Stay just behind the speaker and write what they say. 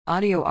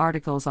Audio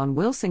articles on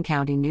Wilson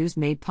County News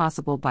made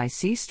possible by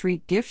C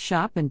Street Gift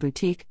Shop and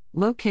Boutique,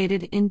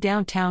 located in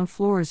downtown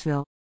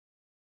Floresville.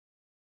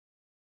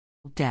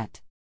 Debt.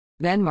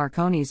 Ben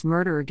Marconi's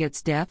murderer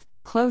gets death,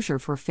 closure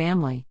for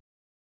family.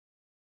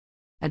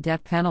 A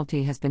death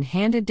penalty has been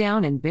handed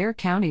down in Bexar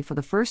County for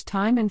the first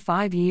time in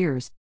 5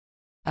 years.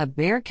 A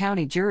Bexar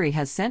County jury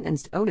has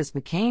sentenced Otis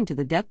McCain to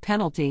the death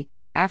penalty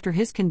after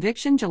his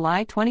conviction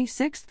July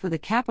 26 for the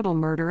capital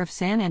murder of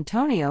San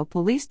Antonio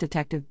Police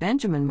Detective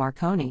Benjamin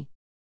Marconi.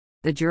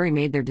 The jury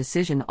made their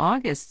decision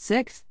August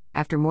 6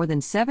 after more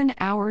than 7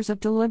 hours of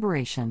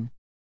deliberation.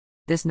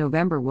 This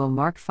November will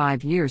mark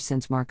 5 years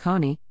since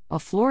Marconi, a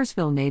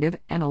Floresville native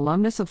and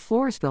alumnus of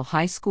Floresville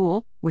High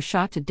School, was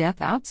shot to death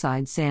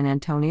outside San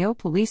Antonio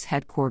Police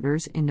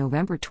Headquarters in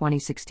November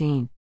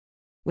 2016.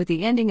 With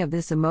the ending of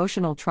this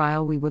emotional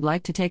trial, we would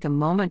like to take a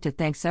moment to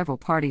thank several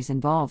parties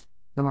involved,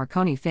 the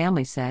Marconi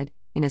family said,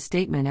 in a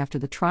statement after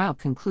the trial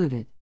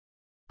concluded.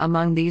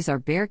 Among these are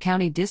Bexar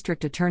County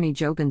District Attorney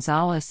Joe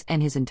Gonzalez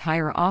and his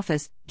entire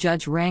office,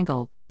 Judge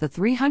Rangel, the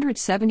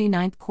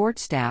 379th court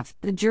staff,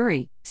 the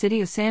jury, City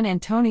of San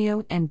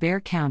Antonio and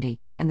Bexar County,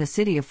 and the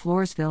City of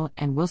Floresville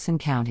and Wilson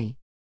County.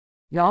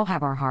 Y'all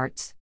have our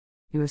hearts.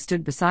 You have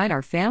stood beside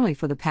our family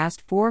for the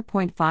past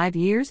 4.5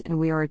 years, and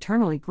we are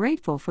eternally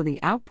grateful for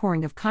the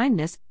outpouring of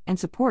kindness and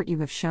support you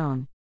have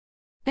shown.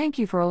 Thank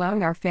you for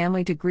allowing our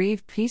family to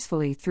grieve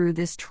peacefully through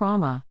this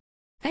trauma.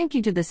 Thank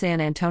you to the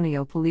San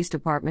Antonio Police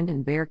Department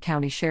and Bexar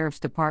County Sheriff's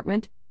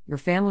Department. Your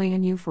family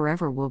and you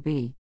forever will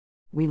be.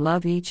 We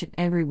love each and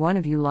every one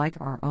of you like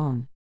our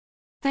own.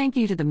 Thank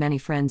you to the many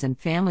friends and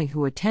family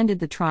who attended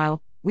the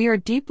trial. We are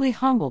deeply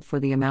humbled for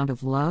the amount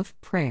of love,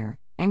 prayer,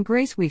 and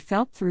grace we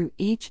felt through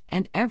each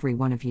and every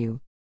one of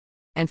you.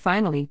 And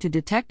finally, to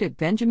Detective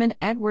Benjamin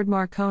Edward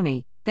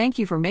Marconi, thank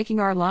you for making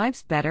our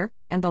lives better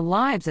and the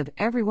lives of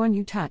everyone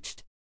you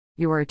touched.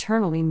 You are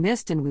eternally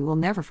missed and we will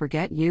never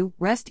forget you.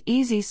 Rest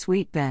easy,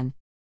 sweet Ben.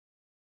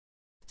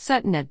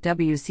 Sutton at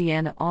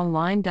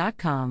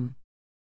WCNonline.com